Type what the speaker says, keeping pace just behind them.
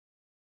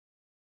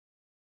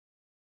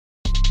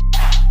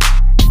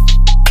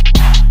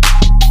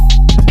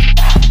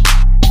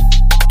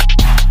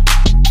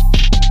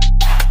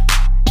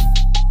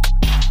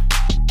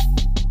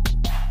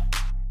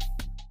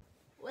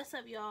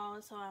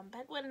y'all, so I'm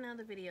back with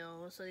another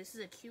video. So this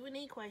is a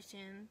Q&A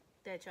question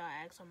that y'all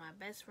asked on my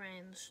best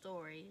friend's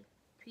story,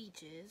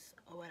 Peaches,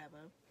 or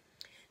whatever.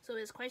 So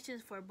it's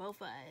questions for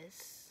both of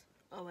us,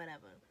 or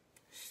whatever.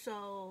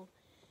 So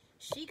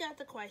she got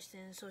the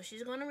questions, so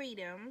she's gonna read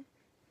them,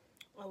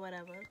 or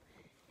whatever,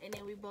 and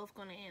then we both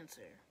gonna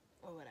answer,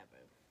 or whatever.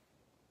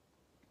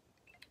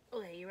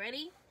 Okay, you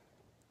ready?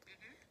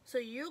 Mm-hmm. So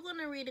you're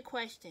gonna read the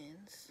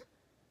questions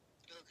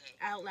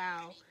out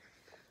loud.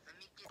 Let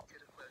me get to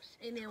the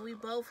question. And then we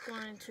both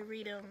going to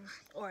read them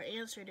or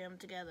answer them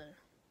together.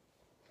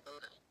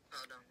 Hold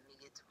on, let me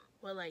get to them.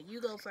 Well, like,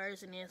 you go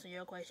first and answer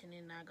your question,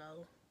 and I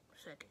go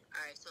second.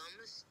 Alright, so I'm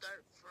going to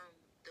start from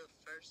the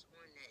first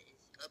one that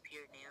is up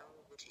here now,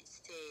 which it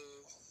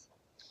says,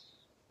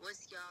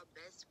 what's y'all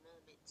best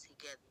moment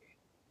together?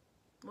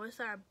 What's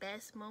our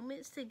best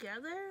moments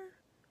together?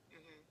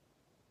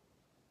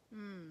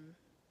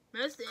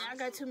 I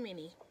got too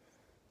many.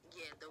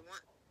 Yeah, the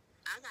one,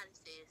 I got to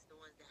say it's the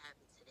ones that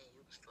happened today.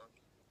 It was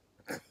funny.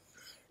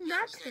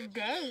 Not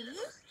today. You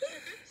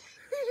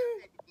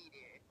had to be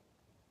there.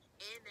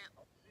 And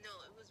no,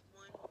 it was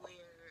one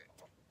where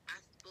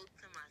I spoke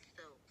to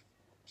myself.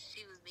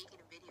 She was making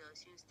a video.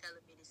 She was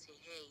telling me to say,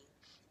 hey,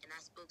 and I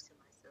spoke to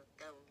myself.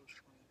 That one was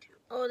funny, too.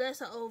 Oh,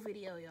 that's an old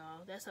video,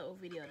 y'all. That's an old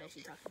video that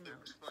she talking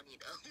about. It was funny,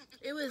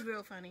 though. It was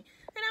real funny.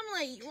 And I'm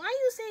like, why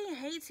are you saying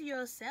hey to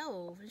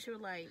yourself? And she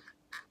was like,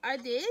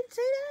 I did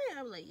say that?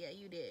 I'm like, yeah,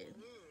 you did.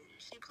 Yeah,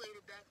 she played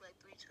it back like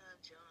 3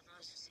 times, y'all. And I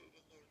was just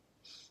sitting here.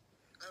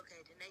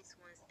 Okay, the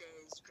next one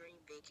says dream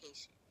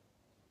vacation.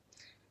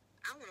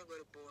 I want to go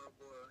to Bora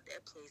Bora.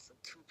 That place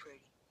looks too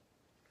pretty.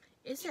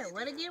 It said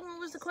what again? What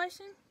was the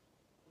question?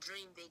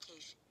 Dream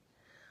vacation.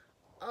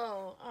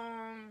 Oh,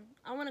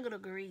 I want to go to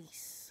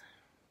Greece.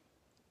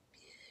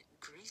 Yeah,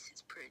 Greece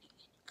is pretty.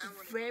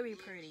 Very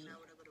pretty. I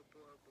want to go to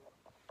Bora Bora.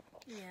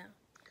 Yeah.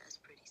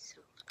 That's pretty too.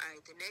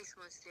 Alright, the next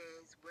one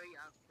says, where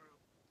y'all from?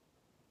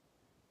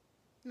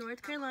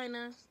 North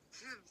Carolina.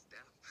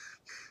 Stop.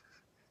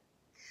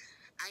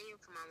 I am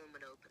from my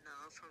mama though, but no,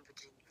 I'm from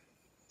Virginia.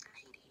 I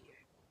hate it here.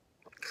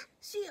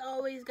 She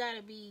always gotta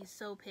be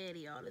so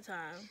petty all the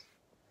time.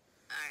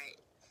 Alright,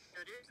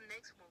 so there's the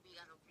next one. We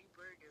gotta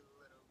reword it a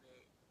little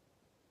bit.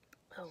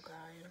 Oh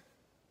God.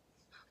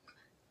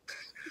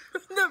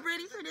 I'm not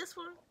ready for this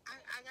one.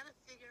 I gotta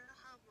figure out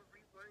how to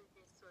reword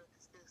this so it can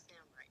still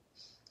sound right.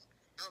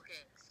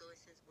 Okay, so it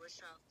says, what's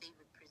your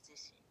favorite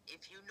position?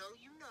 If you know,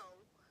 you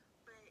know,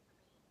 but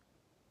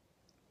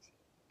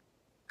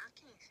I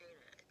can't say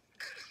that.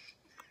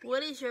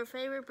 What is your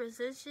favorite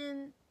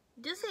position?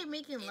 Just say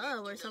making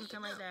love or something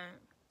like that.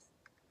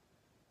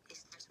 It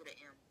starts with an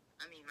M.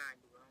 I mean,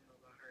 mine do. I don't know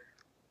about her.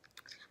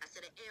 I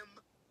said an M.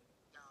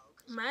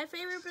 My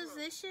favorite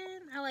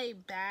position? I like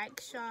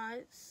back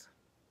shots.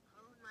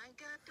 Oh my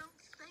God, don't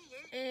say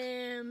it.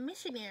 And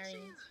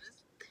missionary.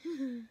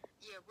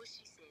 Yeah, what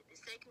she said. The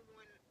second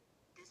one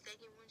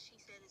she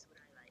said is what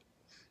I like.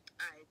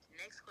 Alright, the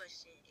next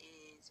question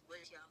is,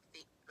 what's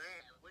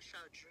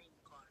y'all dream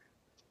car?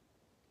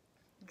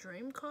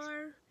 Dream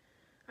car?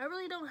 I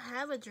really don't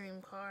have a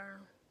dream car.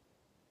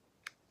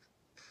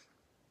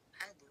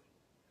 I do.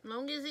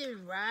 Long as it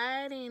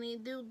ride and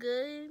it do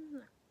good.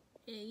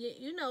 And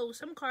you know,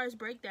 some cars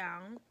break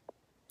down.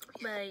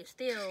 But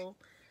still,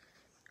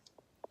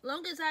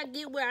 long as I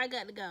get where I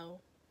got to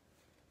go.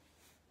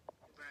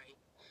 Right.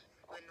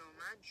 But no,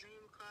 my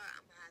dream car,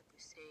 I'm going to have to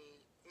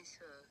say, it's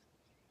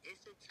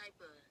a type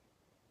of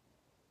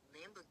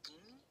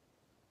Lamborghini.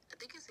 I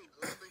think it's a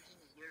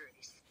Lamborghini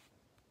Urus.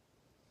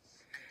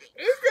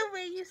 It's the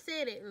way you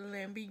said it,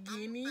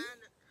 Lamborghini.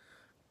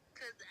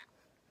 Cause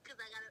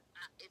I gotta.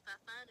 If I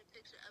find a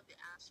picture of it,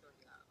 I'll show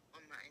y'all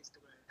on my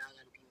Instagram. Y'all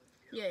gotta be with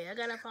me. Yeah, I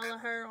gotta follow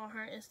her on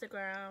her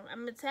Instagram.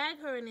 I'm gonna tag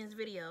her in this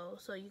video,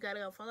 so you gotta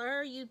go follow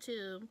her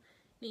YouTube.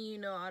 Then you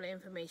know all the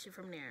information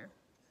from there.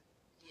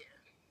 Yeah.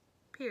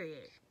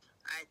 Period.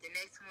 Alright, the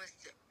next one's.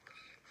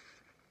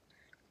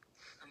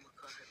 I'm gonna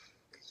call her.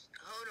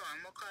 Hold on,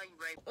 I'm gonna call you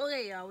right.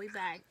 Okay, y'all, we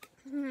back.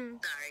 Sorry.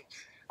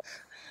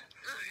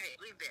 Alright,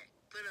 we back.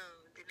 But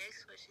the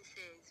next question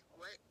says,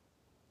 what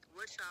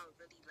y'all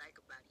really like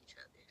about each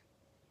other?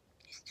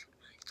 It's too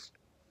much.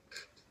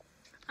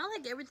 I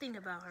like everything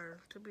about her,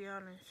 to be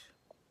honest.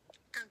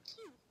 I'm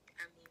cute.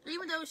 I mean,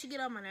 even though she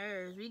get on my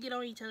nerves, we get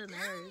on each other's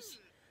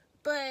nerves.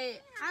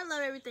 But I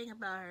love everything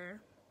about her.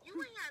 You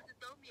ain't have to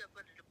throw me up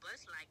under the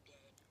bus like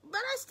that.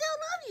 But I still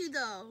love you,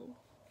 though.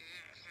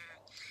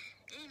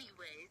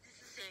 Anyways,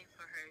 it's the same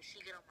for her. She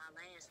get on my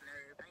last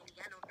nerve. I ain't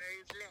got no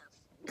nerves left.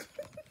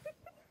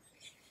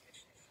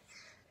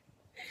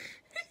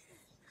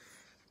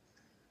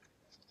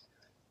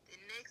 The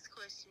next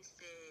question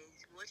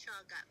says, what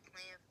y'all got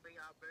planned for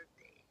y'all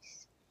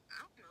birthdays?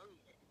 I don't know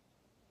yet.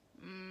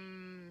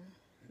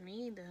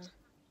 Me either.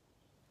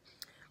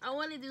 I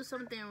want to do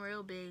something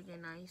real big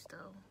and nice,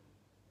 though.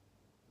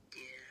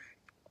 Yeah.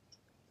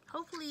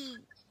 Hopefully,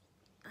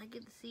 I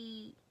get to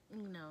see,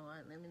 you know,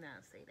 let me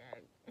not say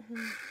that. You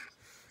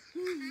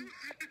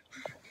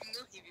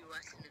know he be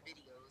watching the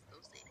videos.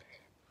 Don't say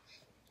that.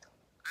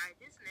 Alright,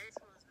 this next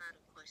one's not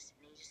a question.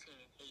 They just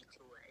saying hey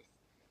to us.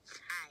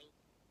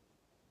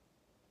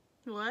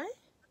 What?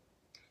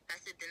 I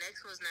said the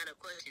next one's not a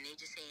question. They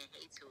just saying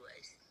hey to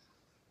us.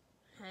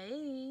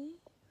 Hey.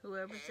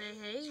 Whoever say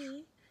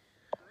hey.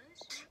 Bless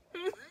you.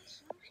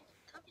 Bless you.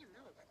 Tell me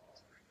no.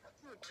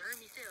 You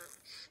germy self.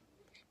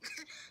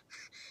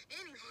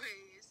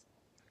 Anyways.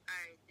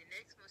 Alright, the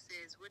next one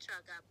says, what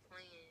y'all got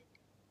planned?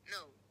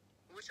 No.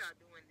 What y'all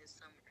doing this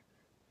summer?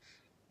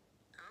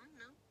 I don't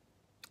know.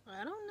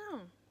 I don't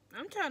know.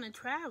 I'm trying to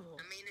travel.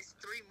 I mean, it's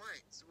 3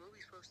 months. What are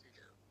we supposed to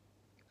do?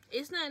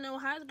 It's not no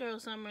hot girl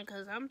summer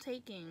because I'm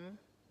taking.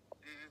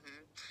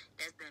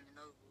 That's done and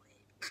over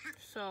with.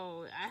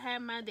 So I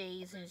have my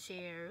days and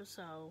share.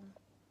 So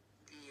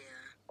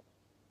Yeah.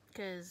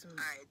 because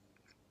Alright.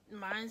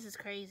 mine's is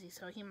crazy.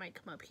 So he might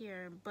come up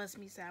here and bust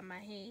me side my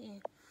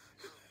head.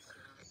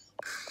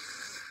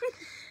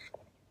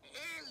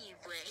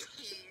 Anyways.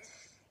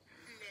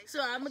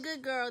 So I'm a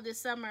good girl this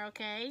summer,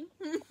 okay?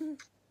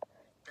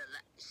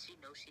 She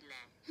knows she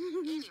lied.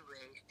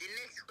 Anyways, the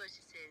next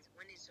question says,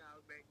 when is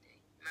y'all birthday?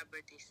 My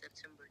birthday's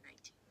September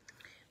 19th.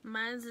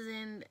 Mine's is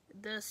in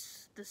the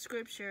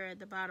scripture at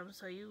the bottom,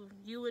 so you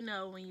would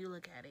know when you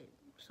look at it.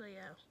 So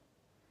yeah.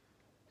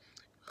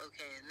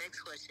 Okay,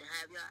 next question.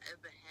 Have y'all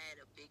ever had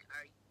a big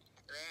argument?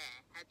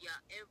 Have y'all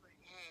ever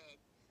had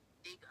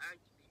big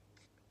arguments?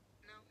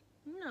 No.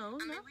 No.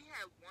 I mean, we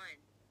had one.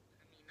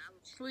 I mean, I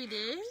was just We mad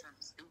did? over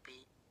something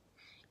stupid.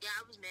 Yeah,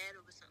 I was mad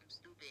over something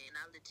stupid, and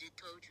I legit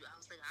told you, I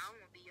was like, I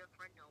don't want to be your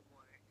friend no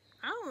more.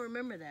 I don't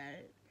remember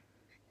that.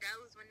 That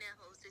was when that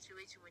whole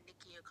situation with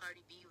Nicki and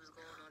Cardi B was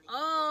going on.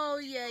 Oh,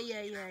 yeah.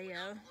 Yeah,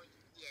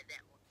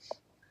 that one.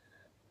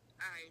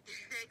 Alright, the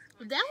next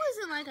one. That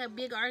wasn't like a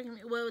big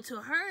argument. Well,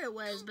 to her it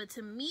was, but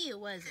to me it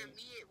To wasn't.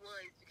 me, it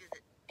was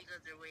because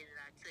of the way that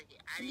I took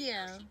it. I didn't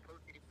know she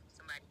posted it from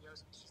somebody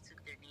else and she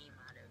took their name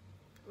out of it.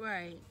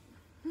 Right.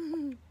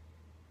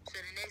 So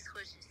the next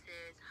question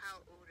says,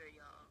 how old are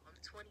y'all?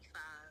 I'm 25.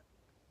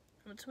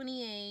 I'm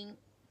 28.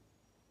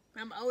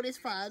 I'm old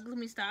as fuck. Let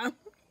me stop.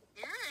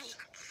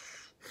 Yikes.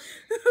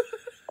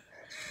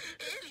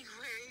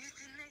 Anyways,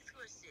 the next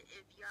question.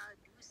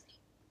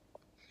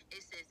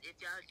 It says, if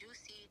y'all do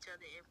see each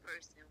other in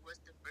person, what's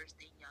the first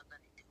thing y'all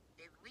gonna do?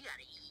 Baby, we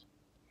gotta eat.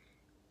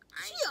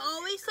 She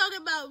always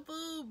talking about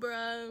food,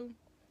 bro.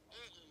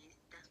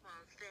 That's why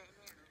I'm fat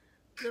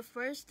now. The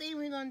first thing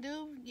we gonna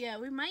do, yeah,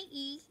 we might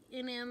eat.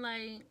 And then,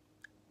 like,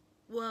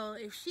 well,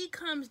 if she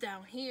comes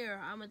down here,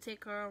 I'm gonna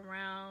take her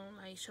around,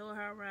 like, show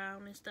her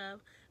around and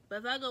stuff. But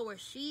if I go where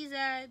she's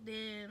at,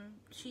 then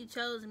she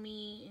tells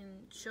me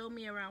and show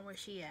me around where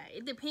she at.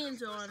 It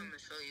depends on. I'm gonna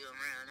show you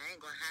around. I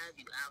ain't gonna have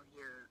you out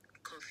here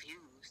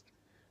confused.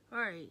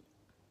 Alright.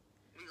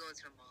 We going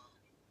to the mall.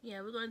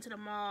 Yeah, we're going to the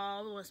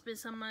mall. We're gonna spend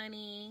some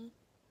money.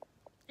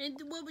 And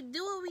do what we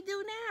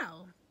do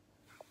now.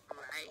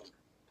 Right.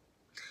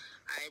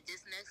 Alright,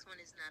 this next one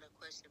is not a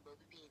question, but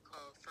we being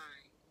called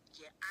fine.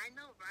 Yeah, I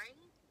know, right?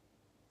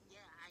 Yeah,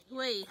 I hear.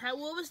 Wait,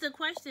 what was the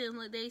question?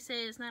 Like they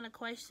say it's not a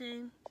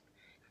question.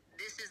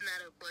 This is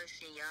not a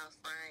question, y'all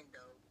fine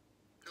though.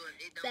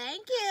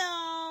 Thank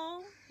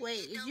you.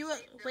 Wait,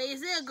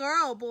 is it a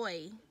girl or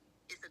boy?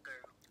 It's a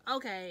girl.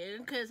 Okay,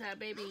 because her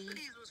baby. Most of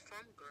these was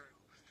from girls.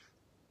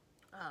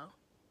 Oh.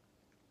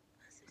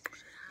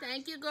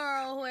 Thank you,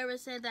 girl. Whoever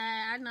said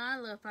that. I know I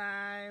look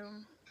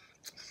fine.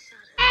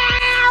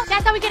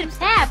 That's how we get him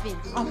tapping.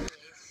 Alright,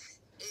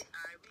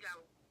 we got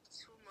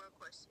 2 more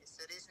questions.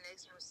 So this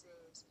next one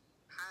says,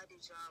 how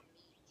did y'all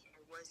meet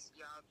and what's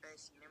y'all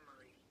best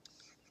memory?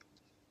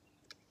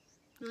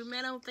 We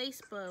met on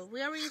Facebook. We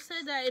already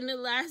said that in the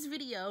last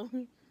video.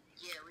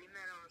 Yeah, we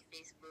met on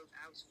Facebook.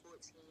 I was 14.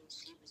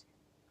 She was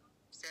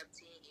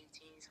 17,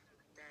 18,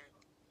 something like that.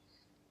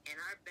 And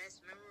our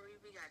best memory,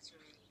 we got too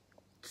many.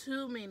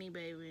 Too many,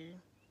 baby.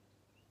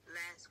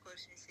 Last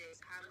question says,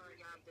 how long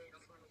y'all been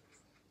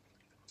friends?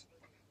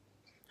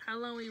 How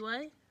long we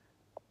what?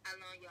 How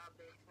long y'all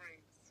been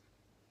friends?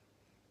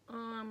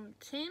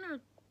 10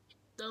 or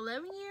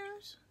 11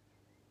 years?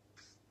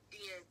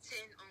 Yeah,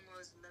 10,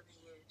 almost 11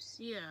 years.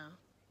 Yeah.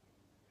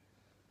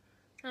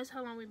 That's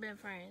how long we've been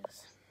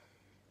friends.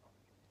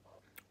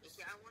 If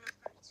y'all want a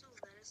part 2,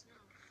 let us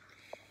know.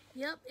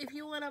 Yep, if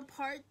you want a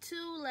part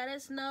 2, let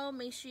us know.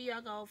 Make sure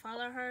y'all go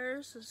follow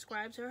her,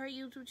 subscribe to her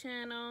YouTube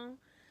channel.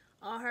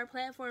 All her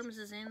platforms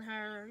is in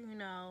her,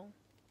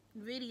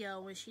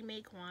 video when she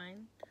make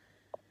one.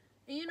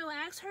 And,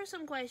 ask her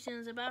some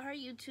questions about her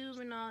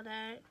YouTube and all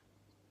that.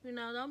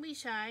 Don't be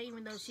shy,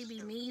 even though she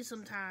be mean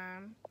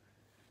sometimes.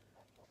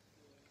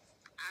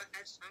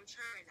 I'm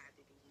trying not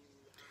to be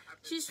mean.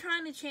 She's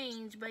trying to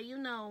change, but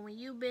when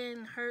you've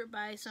been hurt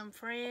by some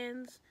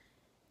friends,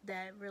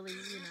 that really,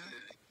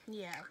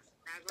 yeah.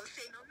 Not gonna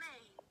say no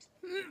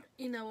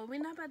names.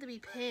 We're not about to be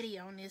petty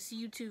on this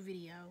YouTube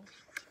video.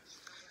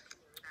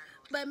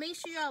 But make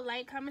sure y'all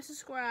like, comment,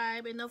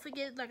 subscribe, and don't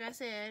forget, like I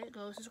said,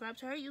 go subscribe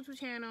to her YouTube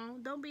channel.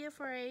 Don't be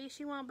afraid.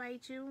 She won't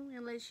bite you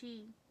unless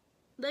you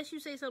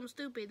say something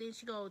stupid, then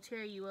she gonna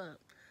tear you up.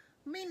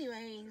 But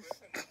anyways,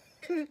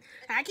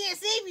 I can't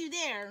save you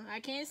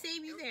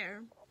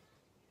there.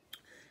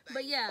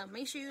 But yeah,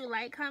 make sure you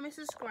like, comment,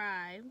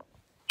 subscribe.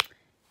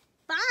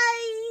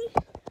 Bye.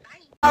 Bye.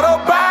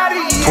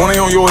 20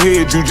 on your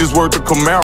head, you just worked a Camaro.